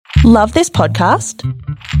Love this podcast?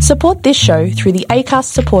 Support this show through the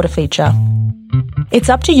Acast supporter feature. It's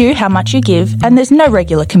up to you how much you give, and there's no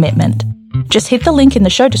regular commitment. Just hit the link in the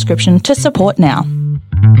show description to support now.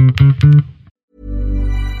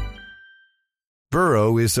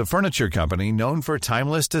 Burrow is a furniture company known for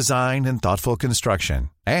timeless design and thoughtful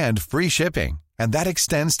construction, and free shipping, and that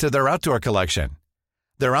extends to their outdoor collection.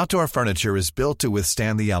 Their outdoor furniture is built to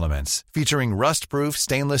withstand the elements, featuring rust-proof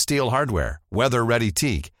stainless steel hardware, weather-ready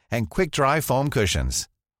teak, and quick-dry foam cushions.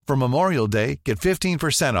 For Memorial Day, get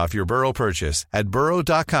 15% off your Burrow purchase at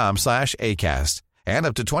burrow.com/ACAST and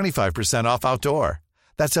up to 25% off outdoor.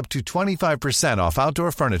 That's up to 25% off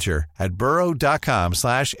outdoor furniture at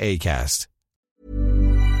burrow.com/ACAST.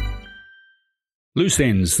 Loose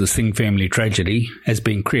Ends, the Singh family tragedy, has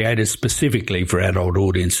been created specifically for adult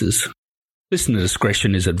audiences. Listener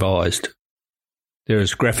discretion is advised. There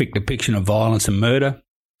is graphic depiction of violence and murder,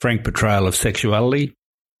 frank portrayal of sexuality,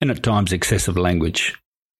 and at times excessive language.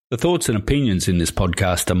 The thoughts and opinions in this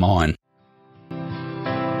podcast are mine.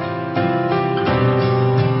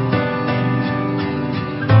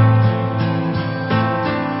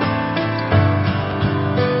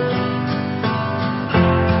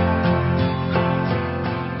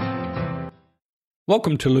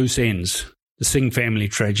 Welcome to Loose Ends, the Singh family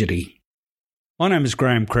tragedy. My name is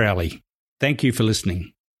Graham Crowley. Thank you for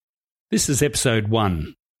listening. This is episode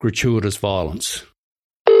 1, Gratuitous Violence.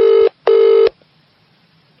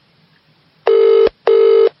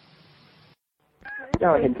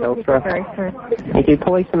 Go ahead, Telstra. Thank you.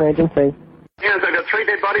 Police emergency. Yes, I've got 3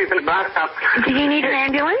 dead bodies in a bathtub. Do you need an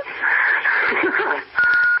ambulance?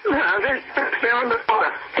 No, they're on the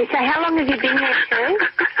water. So how long have you been here, sir?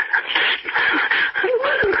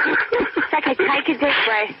 It's okay, take a deep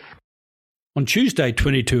breath. On Tuesday,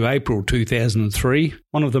 22 April 2003,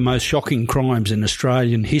 one of the most shocking crimes in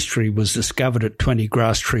Australian history was discovered at 20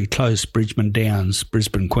 Grasstree Close, Bridgeman Downs,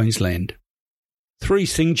 Brisbane, Queensland. 3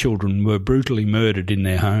 Singh children were brutally murdered in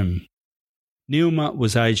their home. Neelma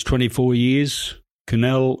was aged 24 years,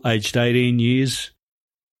 Kunal aged 18 years,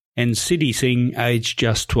 and Siddhi Singh aged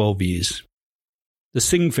just 12 years. The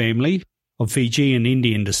Singh family, of Fijian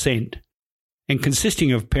Indian descent, and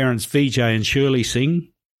consisting of parents Vijay and Shirley Singh,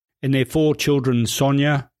 and their 4 children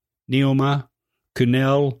Sonia, Neelma,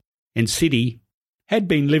 Kunal and Siddhi, had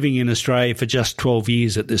been living in Australia for just 12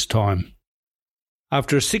 years at this time.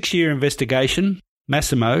 After a 6-year investigation,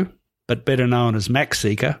 Massimo, but better known as Max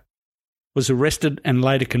Seeker, was arrested and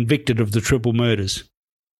later convicted of the triple murders,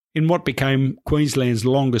 in what became Queensland's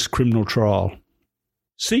longest criminal trial.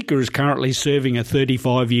 Seeker is currently serving a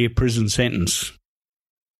 35-year prison sentence.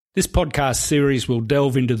 This podcast series will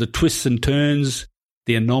delve into the twists and turns,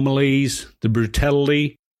 the anomalies, the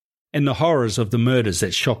brutality, and the horrors of the murders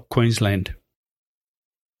that shocked Queensland.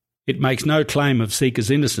 It makes no claim of Seeker's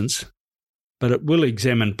innocence, but it will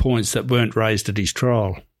examine points that weren't raised at his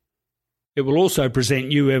trial. It will also present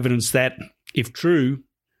new evidence that, if true,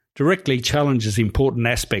 directly challenges important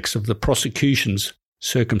aspects of the prosecution's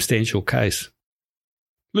circumstantial case.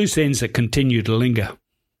 Loose ends that continue to linger.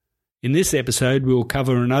 In this episode, we will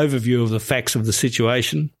cover an overview of the facts of the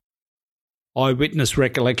situation, eyewitness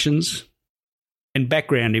recollections, and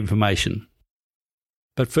background information.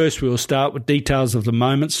 But first we will start with details of the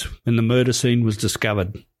moments when the murder scene was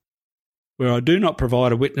discovered. Where I do not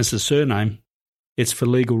provide a witness's surname, it's for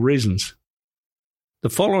legal reasons. The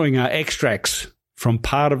following are extracts from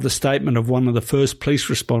part of the statement of one of the first police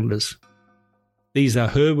responders. These are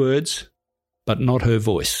her words, but not her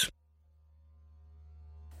voice.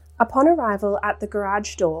 Upon arrival at the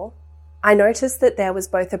garage door, I noticed that there was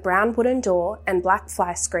both a brown wooden door and black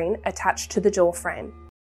fly screen attached to the door frame.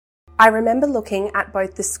 I remember looking at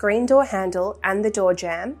both the screen door handle and the door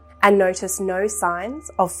jamb and noticed no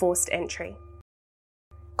signs of forced entry.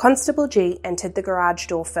 Constable G entered the garage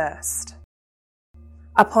door first.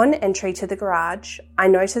 Upon entry to the garage, I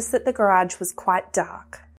noticed that the garage was quite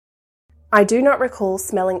dark. I do not recall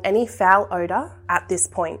smelling any foul odour at this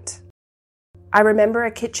point. I remember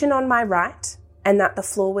a kitchen on my right and that the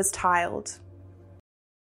floor was tiled.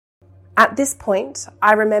 At this point,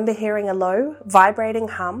 I remember hearing a low, vibrating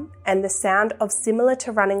hum and the sound of similar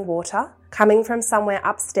to running water coming from somewhere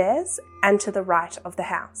upstairs and to the right of the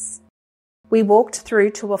house. We walked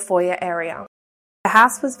through to a foyer area. The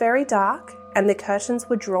house was very dark and the curtains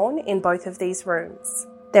were drawn in both of these rooms.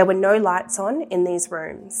 There were no lights on in these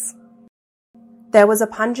rooms. There was a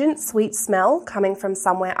pungent, sweet smell coming from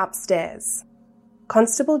somewhere upstairs.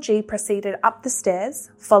 Constable G proceeded up the stairs,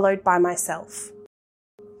 followed by myself.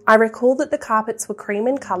 I recall that the carpets were cream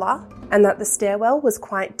in colour and that the stairwell was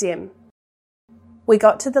quite dim. We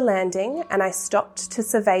got to the landing and I stopped to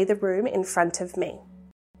survey the room in front of me.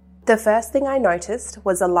 The first thing I noticed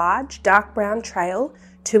was a large, dark brown trail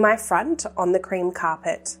to my front on the cream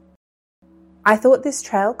carpet. I thought this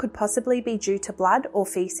trail could possibly be due to blood or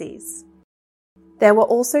feces. There were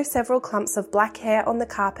also several clumps of black hair on the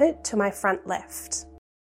carpet to my front left.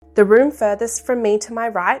 The room furthest from me to my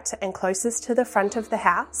right and closest to the front of the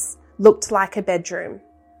house looked like a bedroom.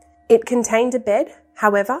 It contained a bed,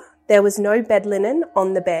 however, there was no bed linen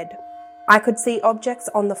on the bed. I could see objects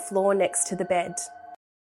on the floor next to the bed.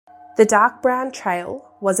 The dark brown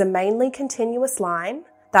trail was a mainly continuous line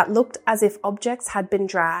that looked as if objects had been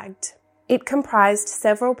dragged. It comprised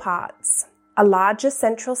several parts, a larger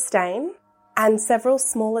central stain, and several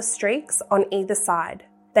smaller streaks on either side.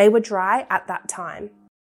 They were dry at that time.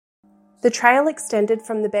 The trail extended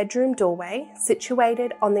from the bedroom doorway,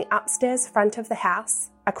 situated on the upstairs front of the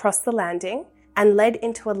house, across the landing, and led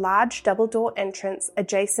into a large double-door entrance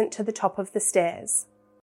adjacent to the top of the stairs.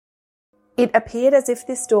 It appeared as if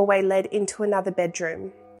this doorway led into another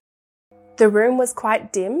bedroom. The room was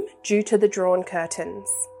quite dim due to the drawn curtains.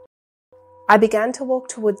 I began to walk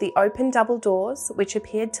toward the open double doors, which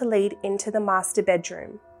appeared to lead into the master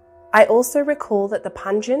bedroom. I also recall that the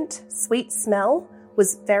pungent, sweet smell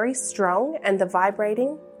was very strong and the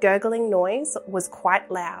vibrating, gurgling noise was quite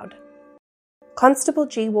loud. Constable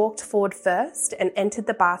G walked forward first and entered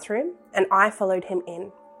the bathroom, and I followed him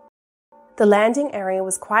in. The landing area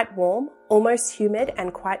was quite warm, almost humid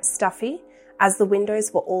and quite stuffy, as the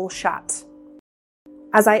windows were all shut.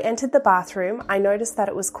 As I entered the bathroom, I noticed that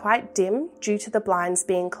it was quite dim due to the blinds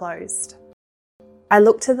being closed. I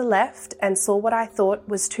looked to the left and saw what I thought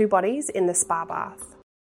was two bodies in the spa bath.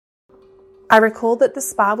 I recall that the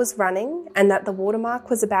spa was running and that the watermark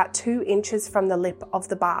was about 2 inches from the lip of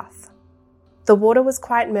the bath. The water was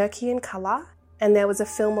quite murky in colour, and there was a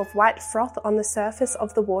film of white froth on the surface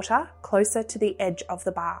of the water closer to the edge of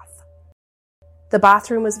the bath. The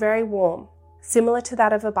bathroom was very warm, similar to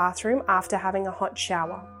that of a bathroom after having a hot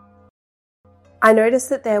shower. I noticed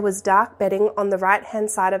that there was dark bedding on the right-hand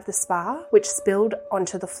side of the spa, which spilled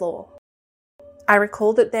onto the floor. I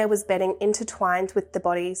recall that there was bedding intertwined with the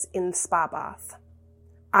bodies in the spa bath.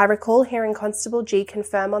 I recall hearing Constable G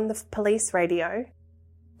confirm on the police radio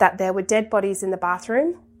that there were dead bodies in the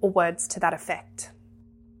bathroom, or words to that effect.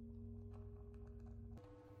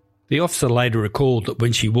 The officer later recalled that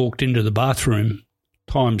when she walked into the bathroom,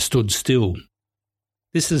 time stood still.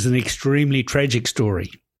 This is an extremely tragic story.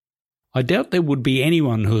 I doubt there would be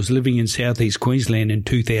anyone who was living in southeast Queensland in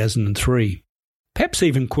 2003. Perhaps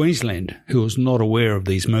even Queensland, who was not aware of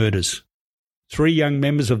these murders. 3 young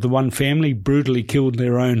members of the one family brutally killed in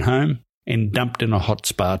their own home and dumped in a hot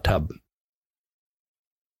spa tub.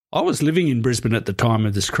 I was living in Brisbane at the time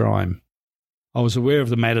of this crime. I was aware of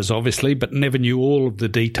the matters obviously, but never knew all of the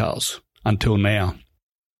details until now.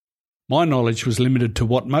 My knowledge was limited to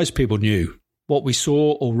what most people knew, what we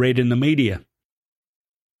saw or read in the media.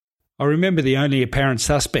 I remember the only apparent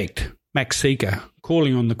suspect, Max Seeker,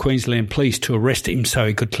 calling on the Queensland Police to arrest him so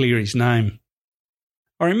he could clear his name.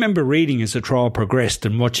 I remember reading as the trial progressed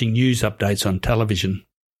and watching news updates on television.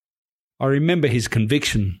 I remember his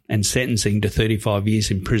conviction and sentencing to 35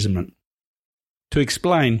 years imprisonment. To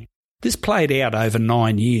explain, this played out over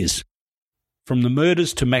 9 years. From the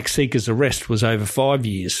murders to Max Seeker's arrest was over 5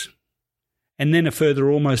 years, and then a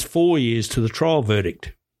further almost 4 years to the trial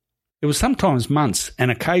verdict. It was sometimes months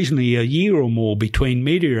and occasionally a year or more between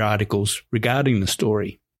media articles regarding the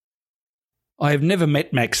story. I have never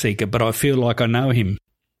met Max Seeker, but I feel like I know him.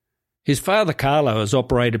 His father Carlo has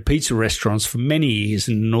operated pizza restaurants for many years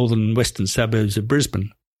in the northern and western suburbs of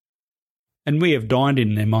Brisbane, and we have dined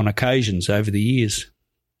in them on occasions over the years.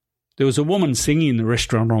 There was a woman singing in the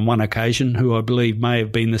restaurant on one occasion who I believe may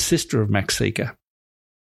have been the sister of Max Seeker.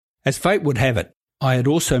 As fate would have it, I had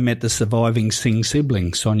also met the surviving Singh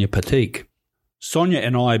sibling, Sonia Patik. Sonia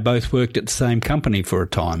and I both worked at the same company for a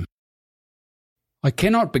time. I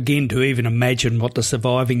cannot begin to even imagine what the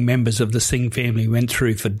surviving members of the Singh family went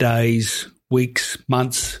through for days, weeks,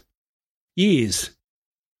 months, years,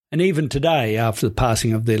 and even today after the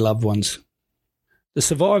passing of their loved ones. The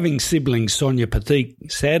surviving sibling, Sonia Patik,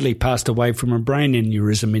 sadly passed away from a brain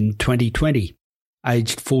aneurysm in 2020,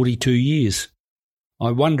 aged 42 years.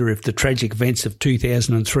 I wonder if the tragic events of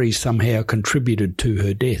 2003 somehow contributed to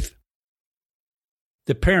her death.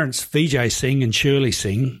 The parents, Vijay Singh and Shirley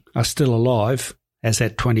Singh, are still alive, as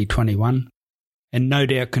at 2021, and no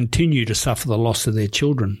doubt continue to suffer the loss of their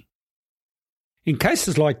children. In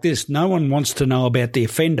cases like this, no one wants to know about the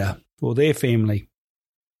offender or their family.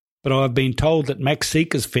 But I have been told that Max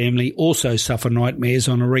Seeker's family also suffer nightmares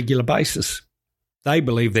on a regular basis. They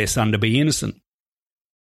believe their son to be innocent.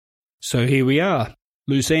 So here we are.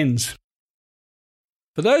 Loose ends.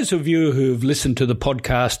 For those of you who have listened to the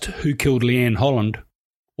podcast Who Killed Leanne Holland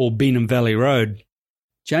or Beenham Valley Road,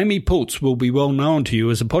 Jamie Pultz will be well known to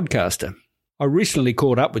you as a podcaster. I recently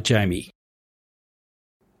caught up with Jamie.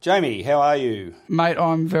 Jamie, how are you? Mate,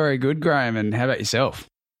 I'm very good, Graham, and how about yourself?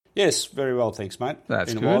 Yes, very well, thanks, mate.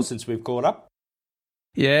 That's been a while since we've caught up.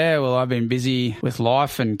 Yeah, well, I've been busy with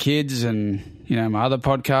life and kids and, my other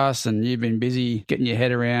podcasts, and you've been busy getting your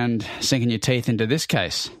head around sinking your teeth into this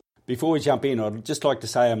case. Before we jump in, I'd just like to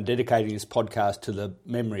say I'm dedicating this podcast to the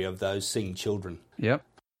memory of those seeing children. Yep.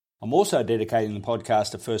 I'm also dedicating the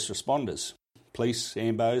podcast to first responders, police,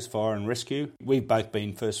 ambos, fire and rescue. We've both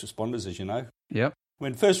been first responders, as you know. Yep.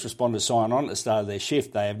 When first responders sign on at the start of their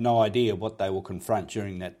shift, they have no idea what they will confront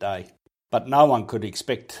during that day. But no one could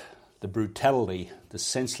expect the brutality, the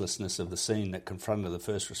senselessness of the scene that confronted the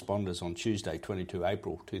first responders on Tuesday, 22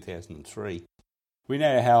 April 2003. We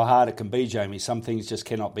know how hard it can be, Jamie. Some things just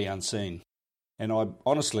cannot be unseen. And I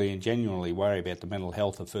honestly and genuinely worry about the mental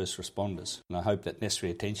health of first responders, and I hope that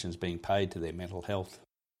necessary attention is being paid to their mental health.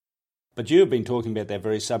 But you have been talking about that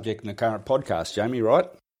very subject in the current podcast, Jamie, right?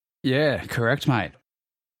 Yeah, correct, mate.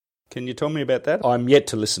 Can you tell me about that? I'm yet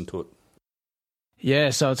to listen to it.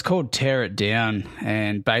 Yeah, so it's called Tear It Down,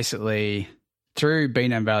 and basically through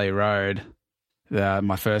Beenham Valley Road,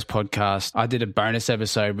 my first podcast, I did a bonus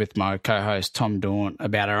episode with my co-host Tom Daunt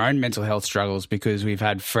about our own mental health struggles because we've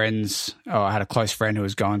had friends, I had a close friend who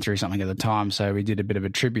was going through something at the time, so we did a bit of a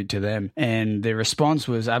tribute to them. And the response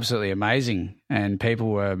was absolutely amazing, and people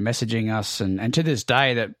were messaging us, and to this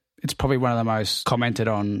day that it's probably one of the most commented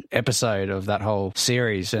on episode of that whole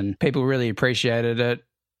series, and people really appreciated it.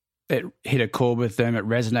 It hit a chord with them. It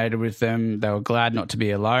resonated with them. They were glad not to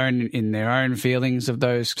be alone in their own feelings of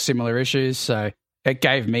those similar issues. So it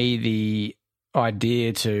gave me the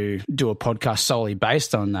idea to do a podcast solely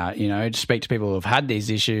based on that, to speak to people who have had these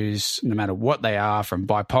issues, no matter what they are, from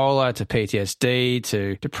bipolar to PTSD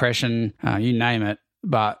to depression, you name it.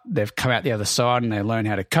 But they've come out the other side and they learn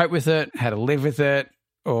how to cope with it, how to live with it,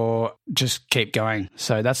 or just keep going.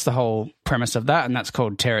 So that's the whole premise of that, and that's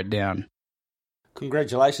called Tear It Down.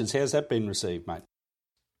 Congratulations. How's that been received, mate?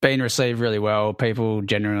 Been received really well. People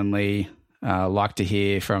genuinely like to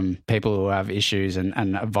hear from people who have issues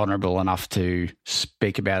and are vulnerable enough to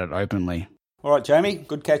speak about it openly. All right, Jamie,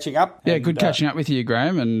 good catching up. Yeah, good catching up with you,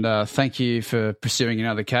 Graham, and thank you for pursuing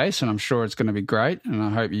another case, and I'm sure it's going to be great, and I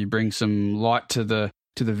hope you bring some light to the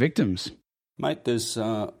victims. Mate, there's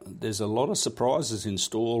a lot of surprises in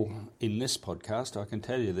store in this podcast. I can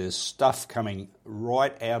tell you there's stuff coming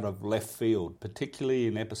right out of left field, particularly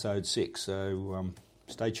in episode 6. So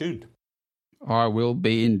stay tuned. I will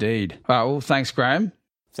be indeed. All right, well, thanks, Graham.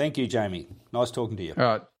 Thank you, Jamie. Nice talking to you. All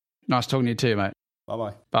right. Nice talking to you too, mate.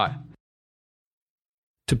 Bye-bye. Bye.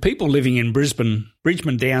 To people living in Brisbane,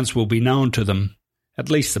 Bridgeman Downs will be known to them,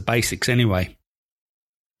 at least the basics anyway.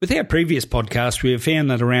 With our previous podcast, we have found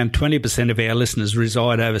that around 20% of our listeners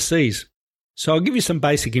reside overseas, so I'll give you some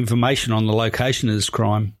basic information on the location of this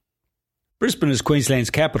crime. Brisbane is Queensland's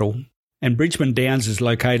capital, and Bridgeman Downs is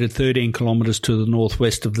located 13 kilometres to the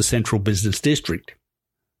northwest of the Central Business District.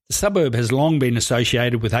 The suburb has long been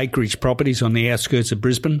associated with acreage properties on the outskirts of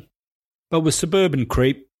Brisbane, but with suburban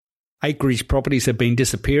creep, acreage properties have been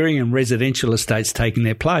disappearing and residential estates taking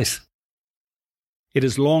their place. It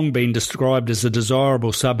has long been described as a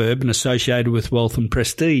desirable suburb and associated with wealth and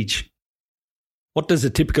prestige. What does a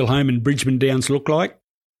typical home in Bridgeman Downs look like?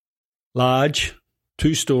 Large,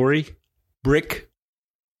 2-storey, brick,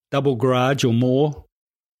 double garage or more,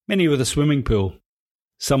 many with a swimming pool,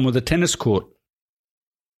 some with a tennis court,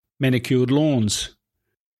 manicured lawns,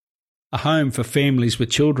 a home for families with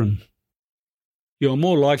children. You are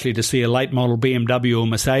more likely to see a late model BMW or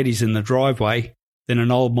Mercedes in the driveway than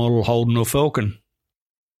an old model Holden or Falcon.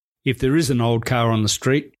 If there is an old car on the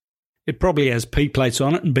street, it probably has P plates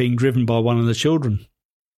on it and being driven by one of the children.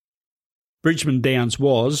 Bridgeman Downs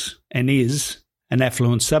was, and is, an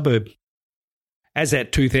affluent suburb. As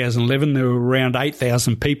at 2011, there were around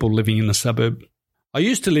 8,000 people living in the suburb. I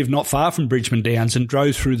used to live not far from Bridgeman Downs and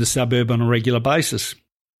drove through the suburb on a regular basis.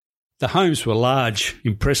 The homes were large,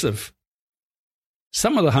 impressive.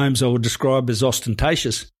 Some of the homes I would describe as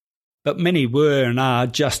ostentatious, but many were and are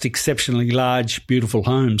just exceptionally large, beautiful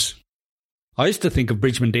homes. I used to think of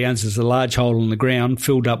Bridgeman Downs as a large hole in the ground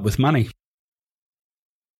filled up with money.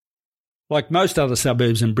 Like most other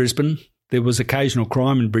suburbs in Brisbane, there was occasional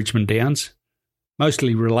crime in Bridgeman Downs,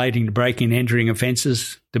 mostly relating to breaking and entering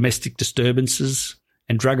offences, domestic disturbances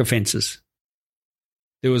and drug offences.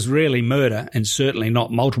 There was rarely murder and certainly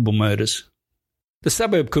not multiple murders. The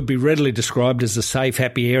suburb could be readily described as a safe,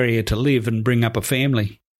 happy area to live and bring up a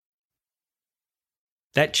family.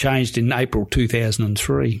 That changed in April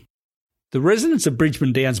 2003. The residents of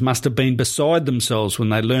Bridgeman Downs must have been beside themselves when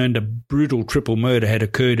they learned a brutal triple murder had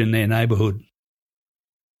occurred in their neighbourhood.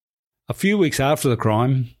 A few weeks after the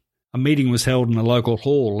crime, a meeting was held in a local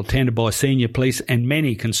hall attended by senior police and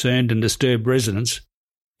many concerned and disturbed residents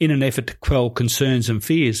in an effort to quell concerns and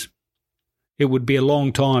fears. It would be a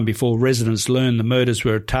long time before residents learned the murders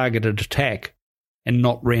were a targeted attack and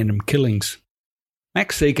not random killings.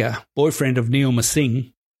 Max Seeker, boyfriend of Neilma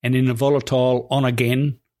Singh and in a volatile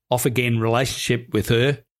on-again, off-again relationship with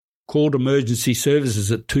her, called emergency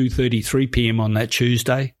services at 2:33 p.m. on that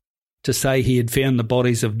Tuesday to say he had found the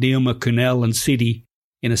bodies of Neilma, Kunal and Siddhi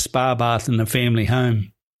in a spa bath in the family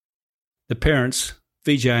home. The parents,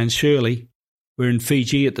 Vijay and Shirley, were in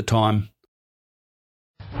Fiji at the time.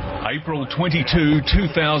 April 22,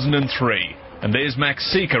 2003, and there's Max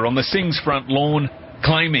Seeker on the Singh's front lawn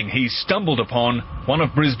claiming he's stumbled upon one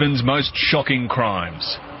of Brisbane's most shocking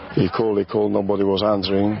crimes. He called, nobody was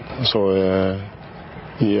answering, so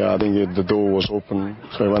I think the door was open,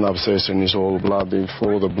 so I went upstairs and it's all bloody,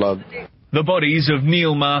 full of the blood. The bodies of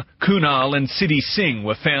Neilma, Kunal and Siddhi Singh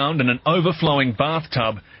were found in an overflowing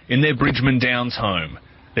bathtub in their Bridgeman Downs home.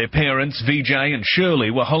 Their parents, Vijay and Shirley,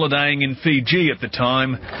 were holidaying in Fiji at the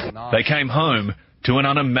time. They came home to an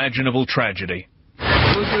unimaginable tragedy.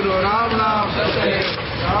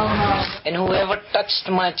 And whoever touched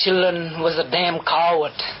my children was a damn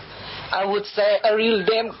coward. I would say a real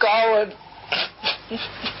damn coward.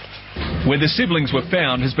 Where the siblings were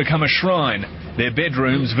found has become a shrine, their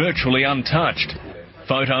bedrooms virtually untouched.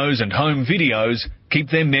 Photos and home videos keep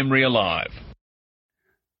their memory alive.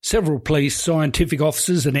 Several police, scientific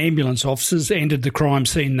officers and ambulance officers entered the crime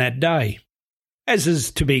scene that day. As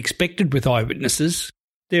is to be expected with eyewitnesses,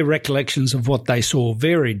 their recollections of what they saw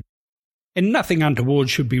varied, and nothing untoward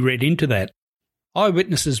should be read into that.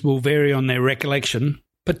 Eyewitnesses will vary on their recollection,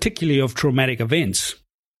 particularly of traumatic events.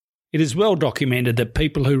 It is well documented that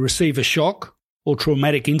people who receive a shock or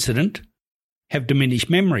traumatic incident have diminished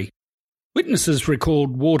memory. Witnesses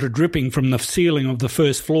recalled water dripping from the ceiling of the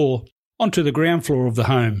first floor onto the ground floor of the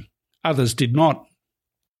home. Others did not.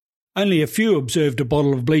 Only a few observed a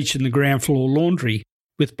bottle of bleach in the ground floor laundry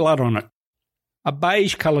with blood on it. A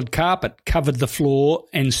beige-coloured carpet covered the floor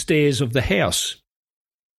and stairs of the house.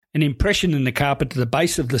 An impression in the carpet at the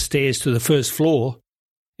base of the stairs to the first floor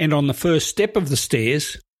and on the first step of the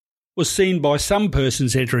stairs was seen by some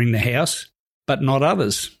persons entering the house, but not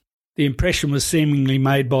others. The impression was seemingly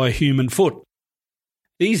made by a human foot.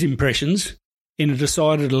 These impressions, in a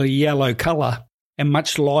decidedly yellow colour and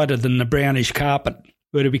much lighter than the brownish carpet,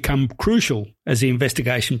 were to become crucial as the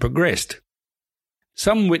investigation progressed.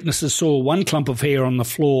 Some witnesses saw one clump of hair on the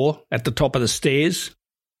floor at the top of the stairs.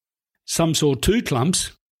 Some saw two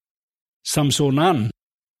clumps. Some saw none.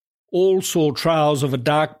 All saw trails of a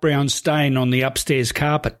dark brown stain on the upstairs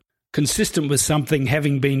carpet, consistent with something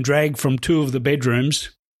having been dragged from two of the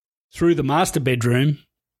bedrooms through the master bedroom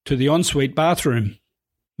to the ensuite bathroom.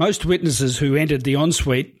 Most witnesses who entered the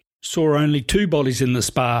ensuite saw only two bodies in the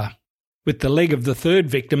spa, with the leg of the third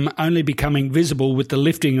victim only becoming visible with the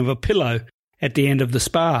lifting of a pillow at the end of the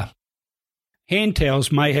spa. Hand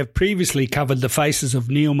towels may have previously covered the faces of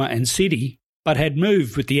Neilma and Siddhi, but had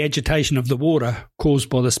moved with the agitation of the water caused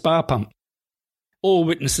by the spa pump. All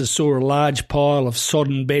witnesses saw a large pile of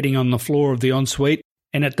sodden bedding on the floor of the ensuite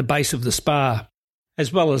and at the base of the spa,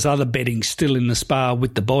 as well as other bedding still in the spa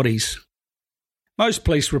with the bodies. Most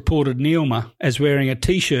police reported Neilma as wearing a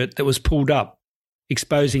T-shirt that was pulled up,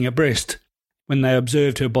 exposing a breast, when they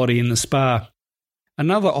observed her body in the spa.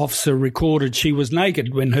 Another officer recorded she was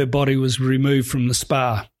naked when her body was removed from the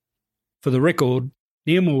spa. For the record,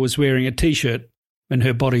 Neilma was wearing a T-shirt when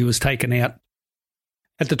her body was taken out.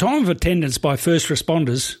 At the time of attendance by first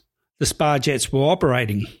responders, the spa jets were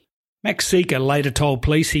operating. Max Seeker later told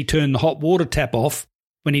police he turned the hot water tap off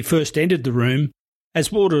when he first entered the room,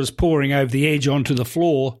 as water was pouring over the edge onto the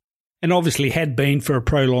floor and obviously had been for a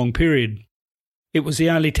prolonged period. It was the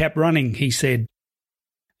only tap running, he said.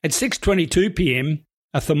 At 6:22 p.m,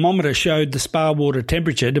 a thermometer showed the spa water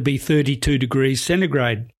temperature to be 32 degrees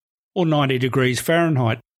centigrade, or 90 degrees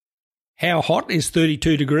Fahrenheit. How hot is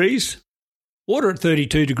 32 degrees? Water at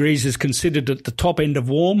 32 degrees is considered at the top end of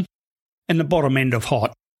warm and the bottom end of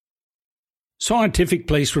hot. Scientific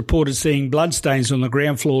police reported seeing bloodstains on the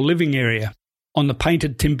ground floor living area, on the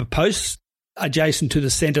painted timber posts adjacent to the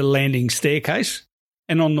centre landing staircase,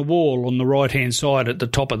 and on the wall on the right-hand side at the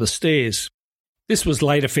top of the stairs. This was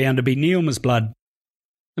later found to be Neilma's blood.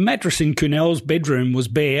 The mattress in Kunal's bedroom was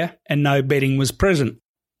bare and no bedding was present.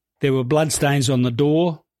 There were bloodstains on the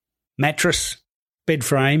door, mattress, bed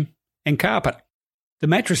frame and carpet. The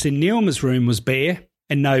mattress in Neilma's room was bare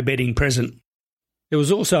and no bedding present. There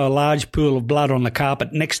was also a large pool of blood on the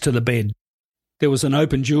carpet next to the bed. There was an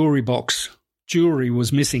open jewellery box. Jewellery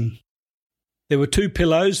was missing. There were 2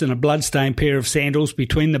 pillows and a blood-stained pair of sandals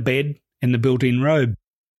between the bed and the built-in robe.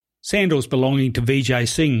 Sandals belonging to Vijay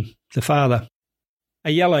Singh, the father.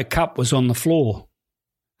 A yellow cup was on the floor.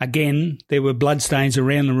 Again, there were bloodstains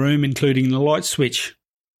around the room, including the light switch.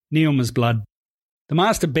 Neilma's blood. The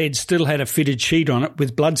master bed still had a fitted sheet on it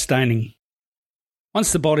with blood staining.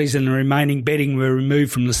 Once the bodies and the remaining bedding were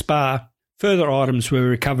removed from the spa, further items were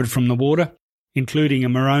recovered from the water, including a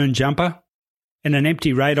maroon jumper and an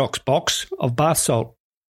empty Radox box of bath salt.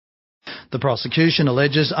 The prosecution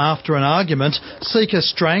alleges after an argument, Seeker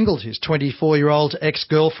strangled his 24-year-old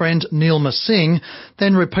ex-girlfriend Neilma Singh,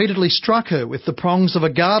 then repeatedly struck her with the prongs of a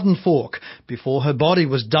garden fork before her body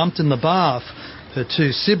was dumped in the bath. Her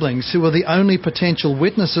 2 siblings, who were the only potential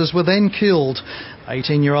witnesses, were then killed.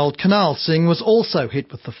 18-year-old Kunal Singh was also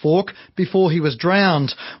hit with the fork before he was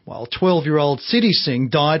drowned, while 12-year-old Siddhi Singh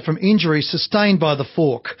died from injuries sustained by the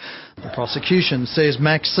fork. The prosecution says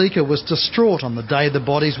Max Seeker was distraught on the day the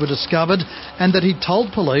bodies were discovered and that he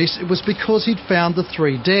told police it was because he'd found the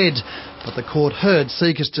 3 dead. But the court heard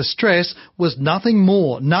Seeker's distress was nothing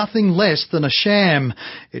more, nothing less than a sham.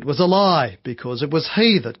 It was a lie because it was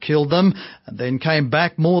he that killed them and then came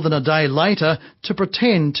back more than a day later to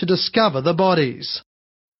pretend to discover the bodies.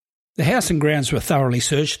 The house and grounds were thoroughly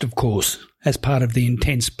searched, of course, as part of the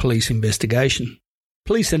intense police investigation.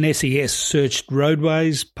 Police and SES searched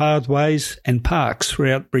roadways, pathways and parks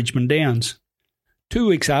throughout Bridgeman Downs. 2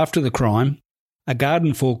 weeks after the crime, a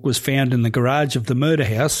garden fork was found in the garage of the murder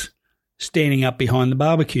house, standing up behind the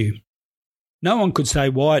barbecue. No one could say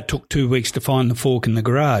why it took 2 weeks to find the fork in the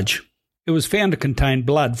garage. It was found to contain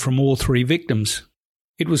blood from all 3 victims.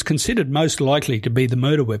 It was considered most likely to be the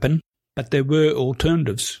murder weapon, but there were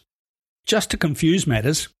alternatives. Just to confuse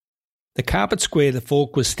matters, the carpet square the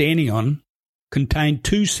fork was standing on contained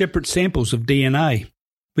 2 separate samples of DNA,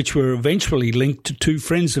 which were eventually linked to 2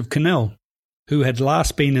 friends of Kunal, who had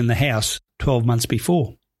last been in the house 12 months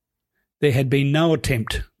before. There had been no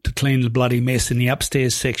attempt to clean the bloody mess in the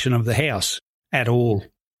upstairs section of the house at all.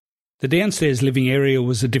 The downstairs living area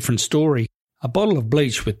was a different story. A bottle of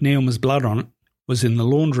bleach with Neilma's blood on it was in the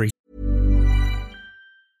laundry.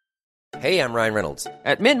 Hey, I'm Ryan Reynolds.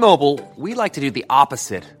 At Mint Mobile, we like to do the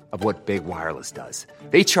opposite of what Big Wireless does.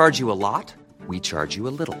 They charge you a lot, we charge you a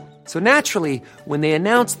little. So naturally, when they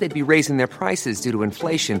announced they'd be raising their prices due to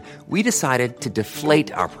inflation, we decided to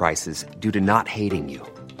deflate our prices due to not hating you.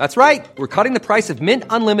 That's right. We're cutting the price of Mint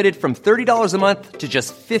Unlimited from $30 a month to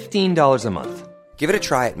just $15 a month. Give it a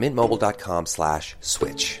try at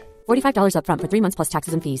mintmobile.com/switch. $45 up front for 3 months plus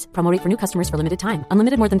taxes and fees. Promo rate for new customers for limited time.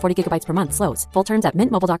 Unlimited more than 40 gigabytes per month. Slows full terms at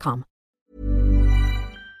mintmobile.com.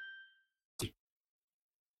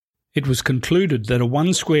 It was concluded that a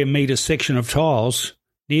 1 square metre section of tiles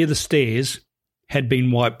near the stairs had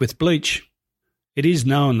been wiped with bleach. It is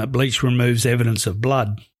known that bleach removes evidence of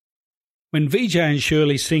blood. When Vijay and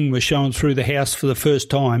Shirley Singh were shown through the house for the first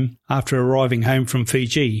time after arriving home from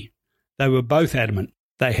Fiji, they were both adamant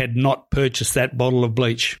they had not purchased that bottle of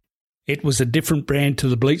bleach. It was a different brand to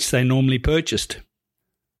the bleach they normally purchased.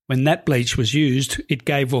 When that bleach was used, it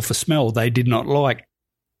gave off a smell they did not like.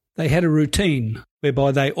 They had a routine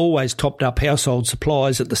whereby they always topped up household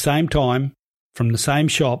supplies at the same time, from the same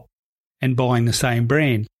shop, and buying the same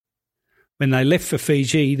brand. When they left for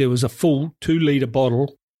Fiji, there was a full 2-litre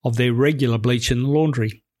bottle of their regular bleach in the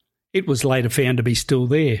laundry. It was later found to be still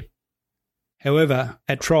there. However,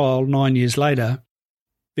 at trial 9 years later,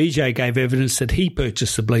 Vijay gave evidence that he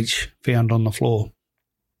purchased the bleach found on the floor.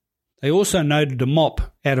 They also noted a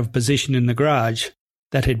mop out of position in the garage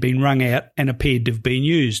that had been wrung out and appeared to have been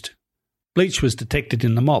used. Bleach was detected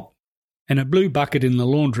in the mop, and a blue bucket in the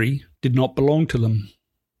laundry did not belong to them.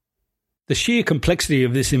 The sheer complexity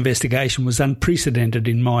of this investigation was unprecedented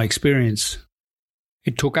in my experience.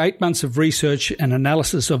 It took 8 months of research and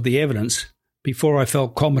analysis of the evidence before I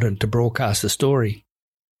felt competent to broadcast the story.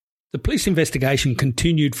 The police investigation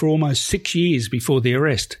continued for almost 6 years before the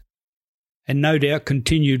arrest, and no doubt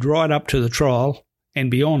continued right up to the trial and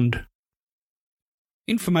beyond.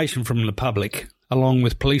 Information from the public, along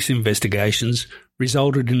with police investigations,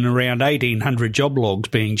 resulted in around 1,800 job logs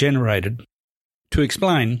being generated. To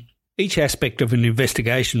explain, each aspect of an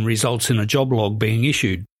investigation results in a job log being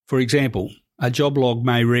issued. For example, a job log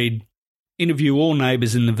may read, "Interview all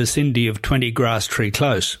neighbours in the vicinity of 20 Grass Tree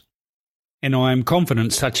Close," and I am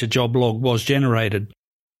confident such a job log was generated,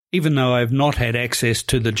 even though I have not had access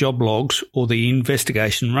to the job logs or the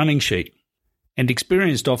investigation running sheet. And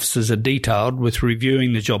experienced officers are detailed with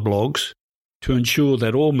reviewing the job logs to ensure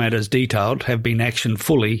that all matters detailed have been actioned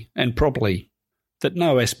fully and properly, that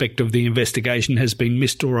no aspect of the investigation has been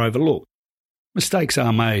missed or overlooked. Mistakes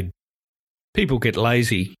are made. People get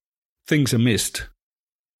lazy. Things are missed.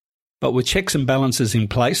 But with checks and balances in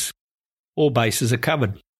place, all bases are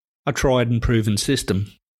covered. A tried and proven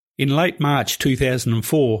system. In late March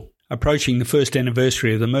 2004, approaching the first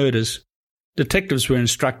anniversary of the murders, detectives were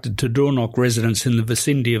instructed to door-knock residents in the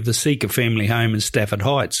vicinity of the Seeker family home in Stafford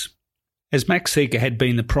Heights. As Max Seeker had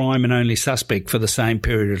been the prime and only suspect for the same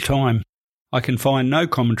period of time, I can find no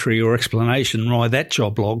commentary or explanation why that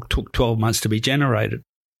job log took 12 months to be generated.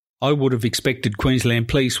 I would have expected Queensland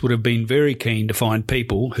Police would have been very keen to find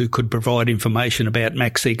people who could provide information about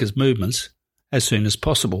Max Seeker's movements as soon as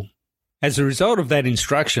possible. As a result of that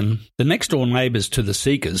instruction, the next-door neighbours to the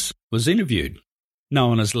Seekers was interviewed,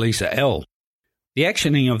 known as Lisa L. The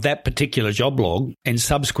actioning of that particular job log and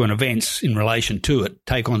subsequent events in relation to it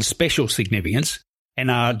take on special significance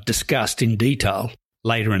and are discussed in detail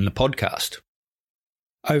later in the podcast.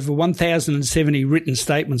 Over 1,070 written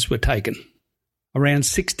statements were taken. Around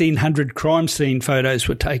 1,600 crime scene photos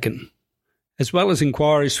were taken, as well as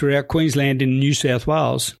inquiries throughout Queensland and New South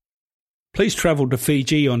Wales. Police travelled to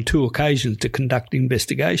Fiji on 2 occasions to conduct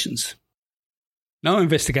investigations. No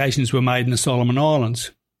investigations were made in the Solomon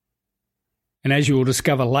Islands. And as you will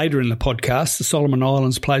discover later in the podcast, the Solomon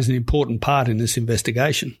Islands plays an important part in this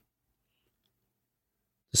investigation.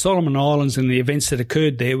 The Solomon Islands and the events that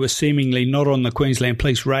occurred there were seemingly not on the Queensland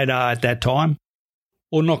Police radar at that time,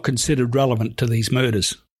 or not considered relevant to these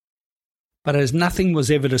murders. But as nothing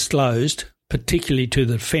was ever disclosed, particularly to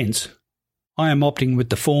the defence, I am opting with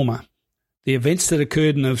the former. The events that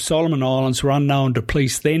occurred in the Solomon Islands were unknown to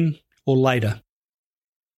police then or later.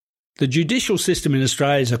 The judicial system in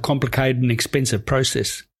Australia is a complicated and expensive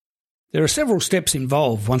process. There are several steps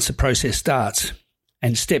involved once the process starts,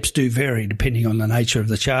 and steps do vary depending on the nature of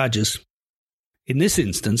the charges. In this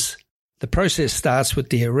instance, the process starts with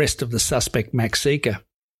the arrest of the suspect Max Seeker.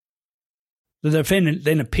 The defendant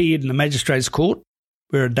then appeared in the magistrate's court,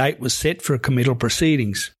 where a date was set for committal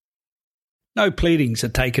proceedings. No pleadings are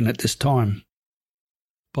taken at this time.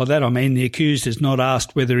 By that I mean the accused is not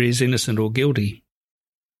asked whether he is innocent or guilty.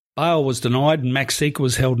 Bail was denied and Max Seeker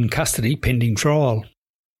was held in custody pending trial.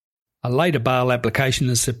 A later bail application in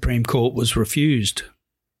the Supreme Court was refused.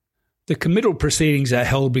 The committal proceedings are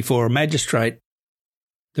held before a magistrate.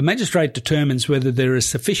 The magistrate determines whether there is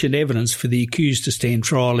sufficient evidence for the accused to stand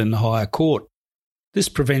trial in the higher court. This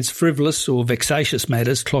prevents frivolous or vexatious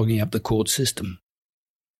matters clogging up the court system,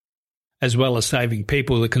 as well as saving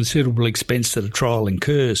people the considerable expense that a trial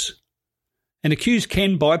incurs. An accused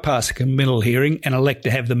can bypass a committal hearing and elect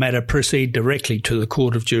to have the matter proceed directly to the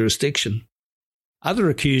court of jurisdiction. Other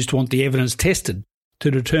accused want the evidence tested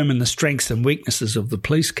to determine the strengths and weaknesses of the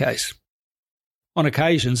police case. On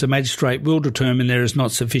occasions, a magistrate will determine there is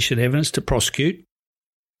not sufficient evidence to prosecute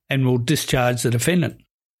and will discharge the defendant.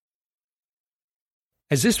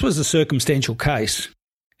 As this was a circumstantial case,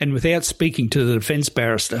 and without speaking to the defence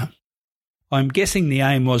barrister, I am guessing the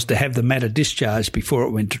aim was to have the matter discharged before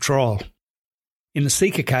it went to trial. In the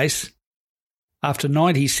Seeker case, after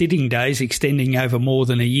 90 sitting days extending over more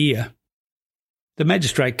than a year, the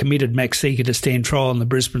magistrate committed Max Seeker to stand trial in the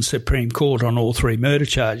Brisbane Supreme Court on all 3 murder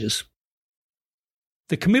charges.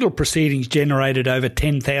 The committal proceedings generated over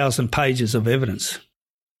 10,000 pages of evidence.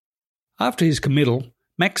 After his committal,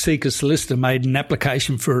 Max Seeker's solicitor made an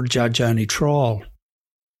application for a judge-only trial.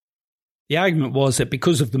 The argument was that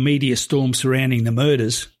because of the media storm surrounding the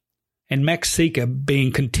murders, and Max Seeker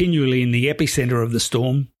being continually in the epicentre of the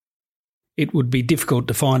storm, it would be difficult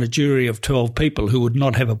to find a jury of 12 people who would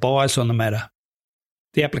not have a bias on the matter.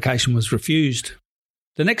 The application was refused.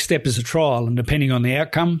 The next step is a trial, and depending on the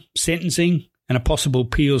outcome, sentencing and a possible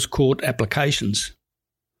appeals court applications.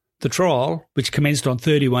 The trial, which commenced on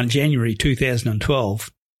 31 January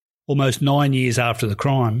 2012, almost 9 years after the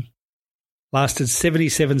crime, lasted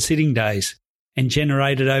 77 sitting days and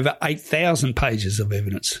generated over 8,000 pages of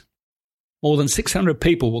evidence. More than 600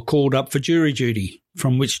 people were called up for jury duty,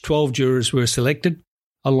 from which 12 jurors were selected,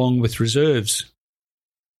 along with reserves.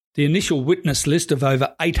 The initial witness list of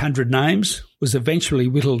over 800 names was eventually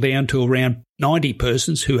whittled down to around 90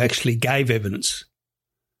 persons who actually gave evidence.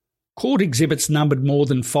 Court exhibits numbered more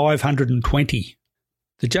than 520.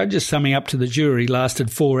 The judge's summing up to the jury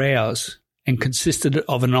lasted 4 hours and consisted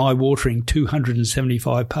of an eye-watering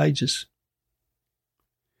 275 pages.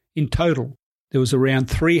 In total, there was around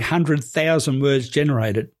 300,000 words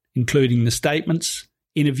generated, including the statements,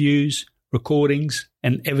 interviews, recordings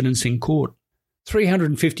and evidence in court.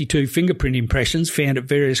 352 fingerprint impressions found at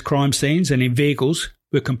various crime scenes and in vehicles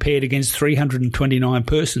were compared against 329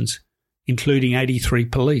 persons including 83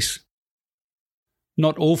 police.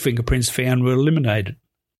 Not all fingerprints found were eliminated.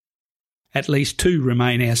 At least 2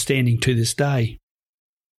 remain outstanding to this day.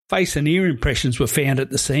 Face and ear impressions were found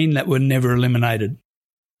at the scene that were never eliminated.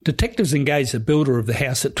 Detectives engaged the builder of the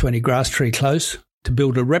house at 20 Grasstree Close to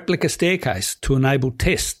build a replica staircase to enable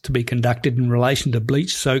tests to be conducted in relation to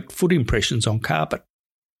bleach-soaked foot impressions on carpet.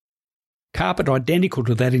 Carpet identical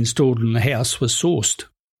to that installed in the house was sourced.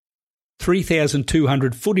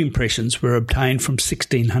 3,200 foot impressions were obtained from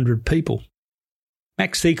 1,600 people.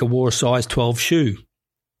 Max Seeker wore a size 12 shoe.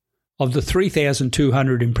 Of the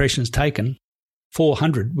 3,200 impressions taken,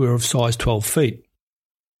 400 were of size 12 feet.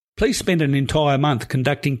 Police spent an entire month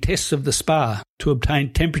conducting tests of the spa to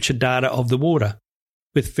obtain temperature data of the water,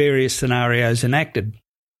 with various scenarios enacted.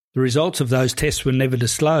 The results of those tests were never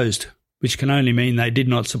disclosed, which can only mean they did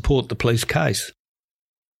not support the police case.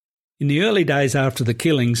 In the early days after the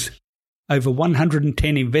killings, over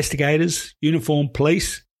 110 investigators, uniformed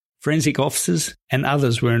police, forensic officers and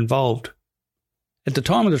others were involved. At the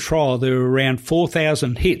time of the trial, there were around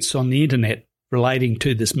 4,000 hits on the internet relating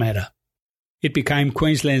to this matter. It became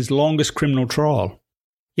Queensland's longest criminal trial.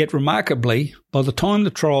 Yet remarkably, by the time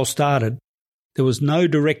the trial started, there was no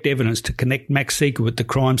direct evidence to connect Max Seeker with the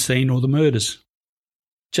crime scene or the murders.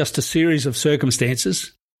 Just a series of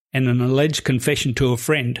circumstances and an alleged confession to a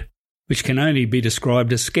friend, which can only be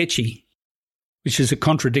described as sketchy, which is a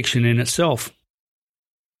contradiction in itself.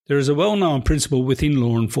 There is a well-known principle within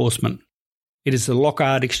law enforcement. It is the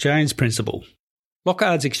Lockhart exchange principle.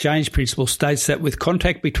 Lockhart's exchange principle states that with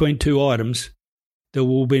contact between 2 items, there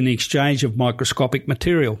will be an exchange of microscopic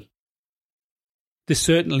material. This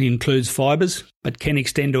certainly includes fibres, but can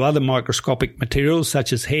extend to other microscopic materials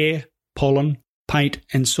such as hair, pollen, paint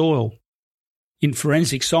and soil. In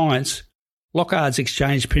forensic science, Lockhart's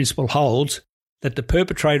exchange principle holds that the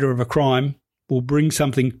perpetrator of a crime will bring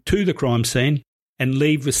something to the crime scene and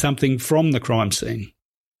leave with something from the crime scene.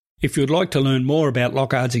 If you would like to learn more about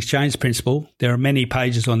Lockhart's exchange principle, there are many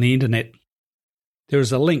pages on the internet. There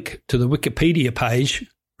is a link to the Wikipedia page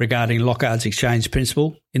regarding Lockhart's exchange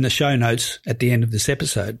principle in the show notes at the end of this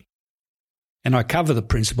episode. And I cover the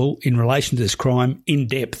principle in relation to this crime in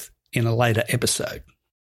depth in a later episode.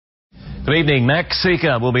 Good evening. Max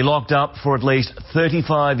Seeker will be locked up for at least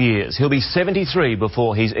 35 years. He'll be 73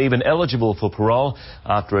 before he's even eligible for parole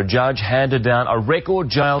after a judge handed down a record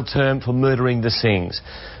jail term for murdering the Singhs.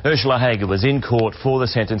 Ursula Hager was in court for the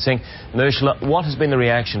sentencing. And Ursula, what has been the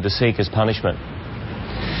reaction to Seeker's punishment?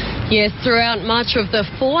 Yes, throughout much of the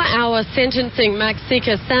 4-hour sentencing, Max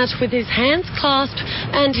Seeker sat with his hands clasped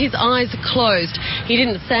and his eyes closed. He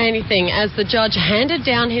didn't say anything as the judge handed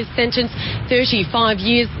down his sentence, 35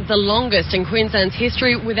 years, the longest in Queensland's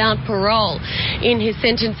history without parole. In his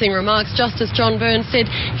sentencing remarks, Justice John Burns said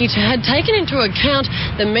he had taken into account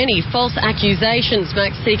the many false accusations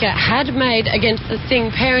Max Seeker had made against the Singh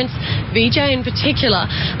parents, Vijay in particular,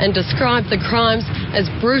 and described the crimes as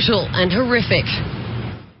brutal and horrific.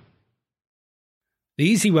 The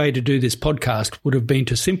easy way to do this podcast would have been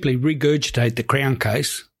to simply regurgitate the Crown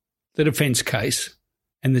case, the defence case,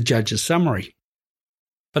 and the judge's summary.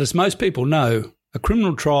 But as most people know, a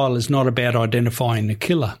criminal trial is not about identifying the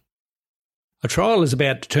killer. A trial is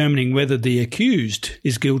about determining whether the accused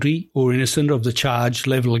is guilty or innocent of the charge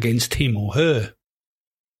levelled against him or her.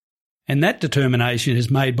 And that determination is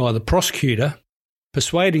made by the prosecutor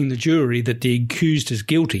persuading the jury that the accused is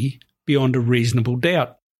guilty beyond a reasonable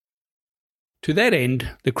doubt. To that end,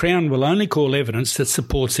 the Crown will only call evidence that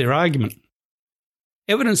supports their argument.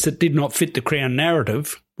 Evidence that did not fit the Crown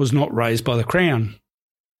narrative was not raised by the Crown,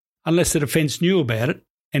 unless the defence knew about it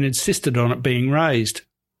and insisted on it being raised,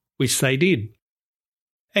 which they did.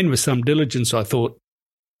 And with some diligence, I thought.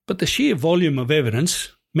 But the sheer volume of evidence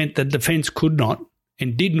meant that the defence could not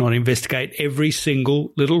and did not investigate every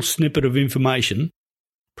single little snippet of information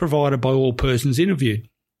provided by all persons interviewed.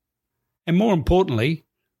 And more importantly,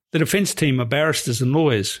 the defence team are barristers and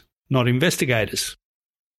lawyers, not investigators.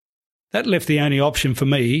 That left the only option for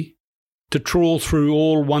me to trawl through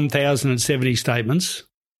all 1,070 statements,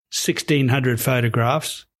 1,600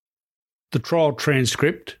 photographs, the trial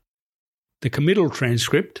transcript, the committal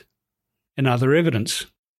transcript, and other evidence,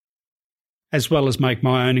 as well as make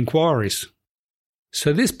my own inquiries.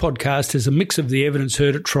 So this podcast is a mix of the evidence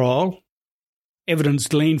heard at trial, evidence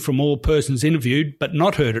gleaned from all persons interviewed but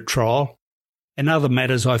not heard at trial, and other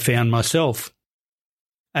matters I found myself.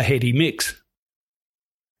 A heady mix.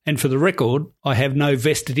 And for the record, I have no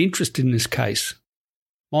vested interest in this case.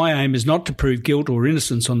 My aim is not to prove guilt or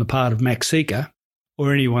innocence on the part of Max Seeker,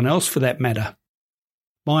 or anyone else for that matter.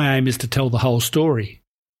 My aim is to tell the whole story,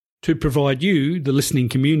 to provide you, the listening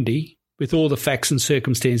community, with all the facts and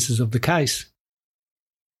circumstances of the case.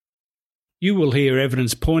 You will hear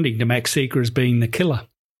evidence pointing to Max Sica as being the killer,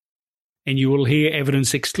 and you will hear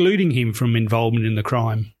evidence excluding him from involvement in the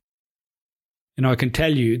crime. And I can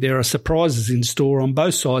tell you there are surprises in store on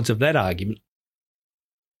both sides of that argument.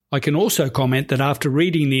 I can also comment that after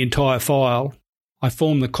reading the entire file, I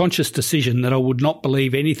formed the conscious decision that I would not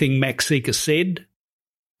believe anything Max Sica said,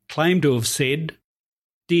 claimed to have said,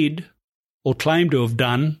 did, or claimed to have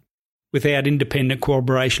done without independent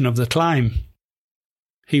corroboration of the claim.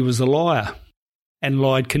 He was a liar and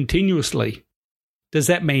lied continuously. Does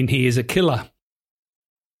that mean he is a killer?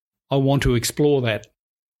 I want to explore that.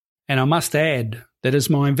 And I must add that as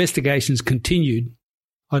my investigations continued,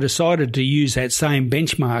 I decided to use that same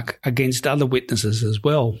benchmark against other witnesses as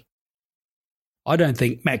well. I don't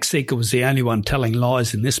think Max Sica was the only one telling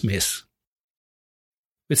lies in this mess.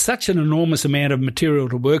 With such an enormous amount of material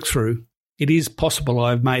to work through, it is possible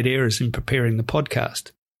I have made errors in preparing the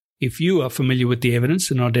podcast. If you are familiar with the evidence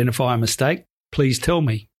and identify a mistake, please tell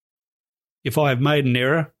me. If I have made an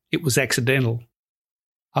error, it was accidental.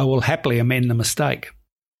 I will happily amend the mistake.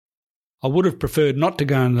 I would have preferred not to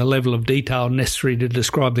go into the level of detail necessary to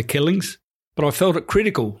describe the killings, but I felt it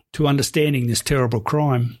critical to understanding this terrible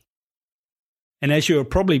crime. And as you are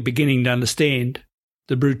probably beginning to understand,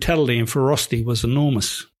 the brutality and ferocity was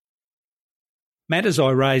enormous. Matters I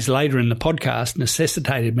raised later in the podcast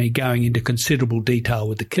necessitated me going into considerable detail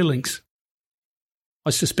with the killings. I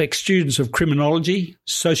suspect students of criminology,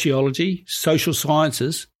 sociology, social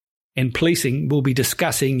sciences, and policing will be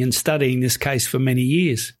discussing and studying this case for many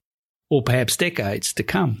years, or perhaps decades to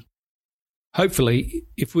come. Hopefully,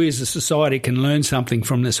 if we as a society can learn something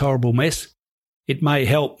from this horrible mess, it may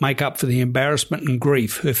help make up for the embarrassment and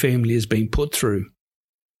grief her family has been put through.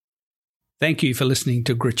 Thank you for listening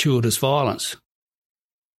to Gratuitous Violence.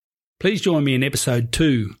 Please join me in episode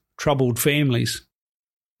 2, Troubled Families,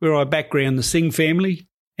 where I background the Singh family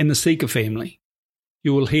and the Sica family.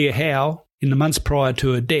 You will hear how, in the months prior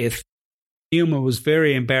to her death, Neelma was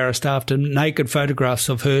very embarrassed after naked photographs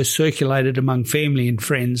of her circulated among family and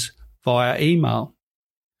friends via email.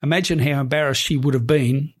 Imagine how embarrassed she would have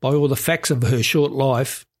been by all the facts of her short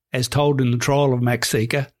life, as told in the trial of Max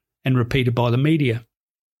Sica and repeated by the media.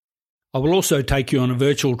 I will also take you on a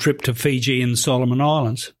virtual trip to Fiji and the Solomon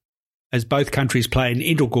Islands, as both countries play an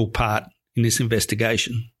integral part in this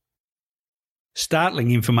investigation.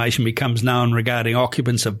 Startling information becomes known regarding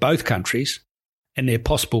occupants of both countries and their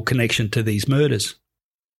possible connection to these murders.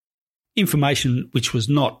 Information which was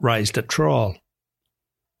not raised at trial.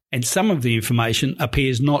 And some of the information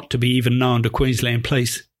appears not to be even known to Queensland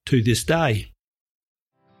Police to this day.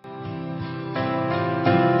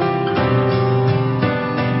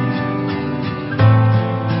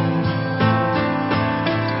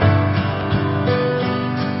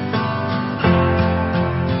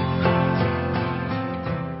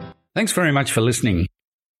 Thanks very much for listening.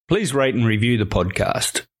 Please rate and review the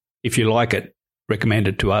podcast. If you like it, recommend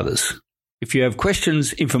it to others. If you have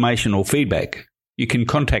questions, information or feedback, you can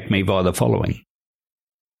contact me via the following.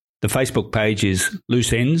 The Facebook page is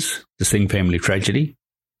Loose Ends, the Singh Family Tragedy.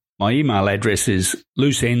 My email address is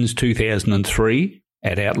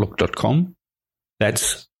looseends2003@outlook.com.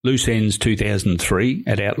 That's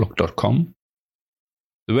looseends2003@outlook.com.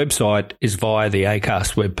 The website is via the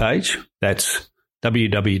Acast webpage. That's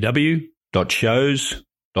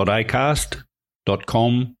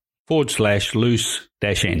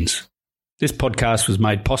www.shows.acast.com/loose-ends. This podcast was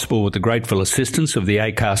made possible with the grateful assistance of the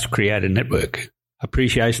Acast Creator Network.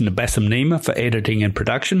 Appreciation to Bassam Nima for editing and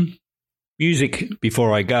production. Music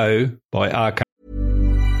Before I Go by R.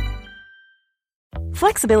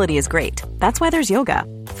 Flexibility is great. That's why there's yoga.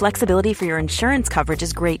 Flexibility for your insurance coverage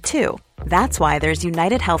is great too. That's why there's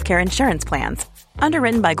United Healthcare Insurance Plans.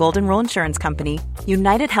 Underwritten by Golden Rule Insurance Company,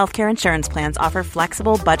 United Healthcare Insurance Plans offer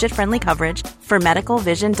flexible, budget-friendly coverage for medical,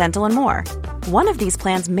 vision, dental, and more. One of these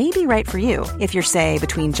plans may be right for you if you're, say,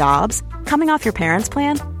 between jobs, coming off your parents'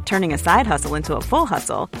 plan, turning a side hustle into a full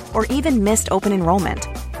hustle, or even missed open enrollment.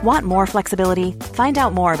 Want more flexibility? Find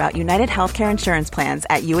out more about United Healthcare Insurance Plans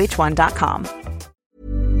at uh1.com.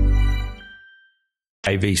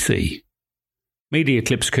 AVC. Media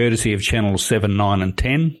clips courtesy of channels 7, 9 and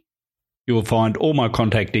 10. You will find all my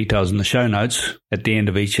contact details in the show notes at the end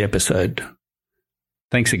of each episode.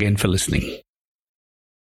 Thanks again for listening.